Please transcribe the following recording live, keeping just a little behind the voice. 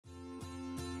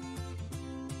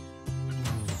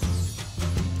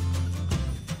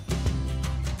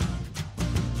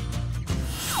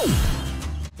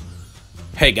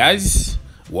Hey guys,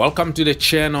 welcome to the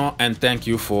channel and thank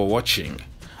you for watching.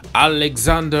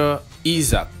 Alexander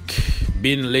Isak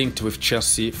been linked with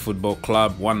Chelsea Football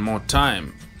Club one more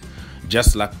time,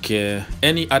 just like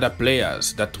any other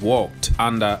players that worked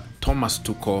under Thomas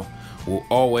Tuchel will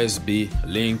always be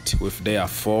linked with their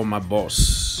former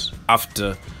boss.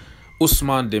 After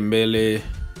Ousmane Dembele,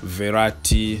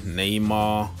 Verratti,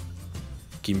 Neymar,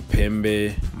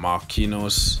 Kimpembe,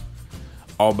 Marquinhos,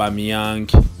 Aubameyang,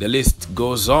 the list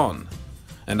goes on.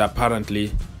 And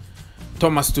apparently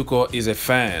Thomas Tuchel is a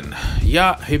fan.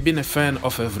 Yeah, he's been a fan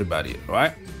of everybody,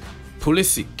 right?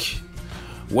 Pulisic.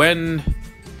 When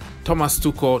Thomas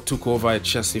Tuchel took over at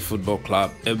Chelsea Football Club,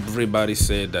 everybody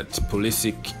said that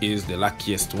Pulisic is the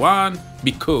luckiest one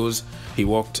because he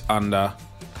worked under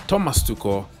Thomas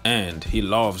Tuchel and he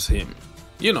loves him.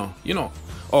 You know,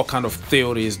 all kind of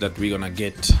theories that we're gonna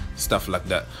get, stuff like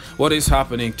that. What is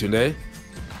happening today?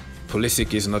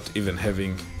 Pulisic is not even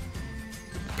having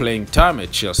playing time at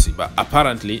Chelsea, but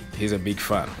apparently he's a big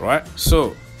fan, right?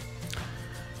 So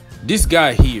this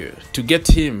guy here, to get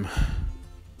him,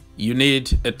 you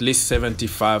need at least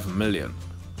 75 million,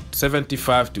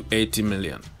 75 to 80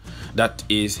 million. That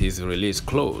is his release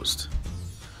clause.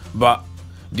 But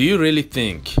do you really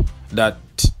think that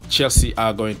Chelsea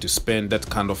are going to spend that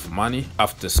kind of money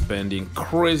after spending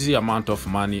crazy amount of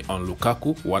money on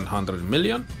Lukaku, 100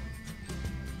 million?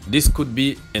 This could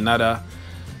be another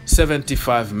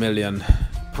 75 million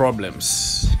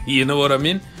problems. You know what I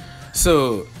mean?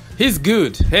 So he's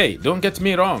good. Hey, don't get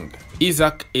me wrong.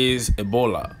 Isak is a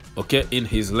baller, okay, in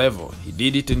his level. He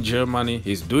did it in Germany.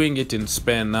 He's doing it in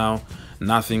Spain now.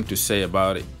 Nothing to say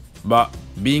about it. But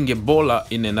being a baller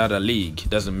in another league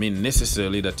doesn't mean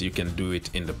necessarily that you can do it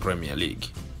in the Premier League.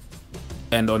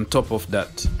 And on top of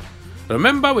that,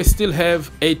 remember we still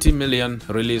have 80 million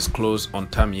release clause on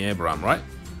Tammy Abraham, right?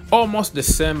 Almost the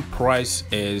same price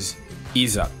as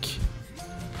Isak.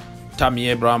 Tammy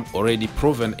Abraham already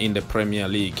proven in the Premier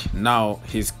League. Now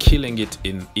he's killing it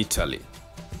in Italy.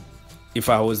 If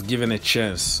I was given a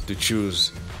chance to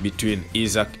choose between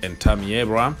Isak and Tammy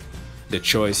Abraham, the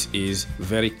choice is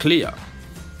very clear.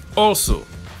 Also,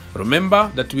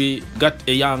 remember that we got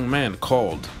a young man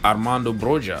called Armando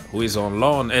Broja who is on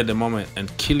loan at the moment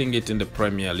and killing it in the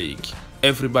Premier League.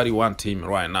 Everybody wants him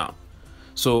right now.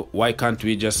 So why can't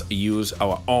we just use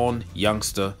our own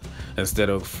youngster instead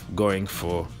of going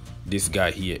for this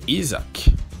guy here, Isak?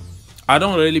 I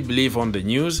don't really believe on the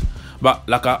news, but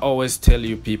like I always tell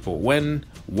you people, when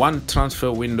one transfer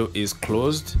window is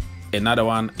closed, another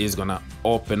one is gonna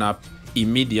open up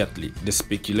immediately, the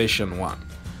speculation one.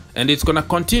 And it's gonna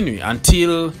continue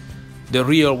until the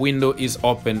real window is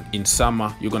open in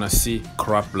summer. You're gonna see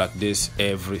crap like this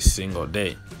every single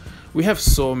day. We have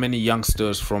so many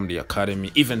youngsters from the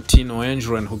academy, even Tino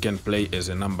Engren who can play as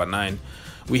a number 9.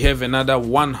 We have another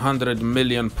 100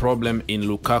 million problem in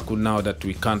Lukaku now that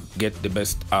we can't get the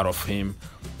best out of him.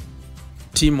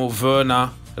 Timo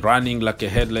Werner running like a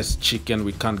headless chicken,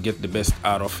 we can't get the best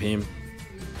out of him.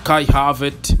 Kai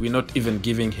Havertz, we're not even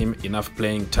giving him enough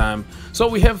playing time. So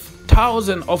we have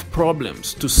thousands of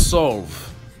problems to solve.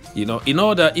 You know, in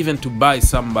order even to buy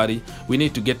somebody, we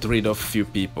need to get rid of few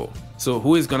people. So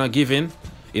who is gonna give in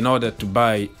order to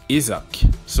buy Isak?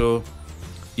 So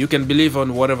you can believe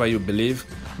on whatever you believe,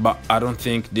 but I don't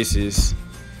think this is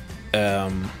a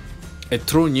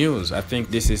true news. I think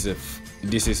this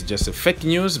is just a fake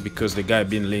news because the guy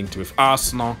been linked with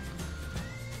Arsenal,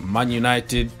 Man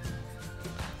United,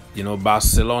 you know,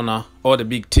 Barcelona, all the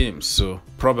big teams. So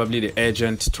probably the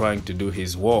agent trying to do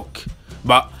his work.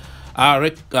 But I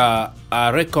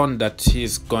reckon that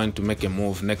he's going to make a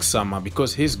move next summer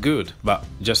because he's good, but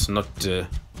just not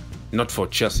for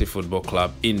Chelsea Football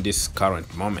Club in this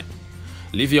current moment.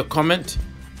 Leave your comment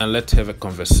and let's have a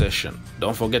conversation.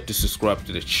 Don't forget to subscribe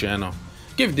to the channel.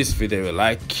 Give this video a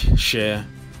like, share,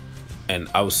 and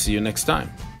I will see you next time.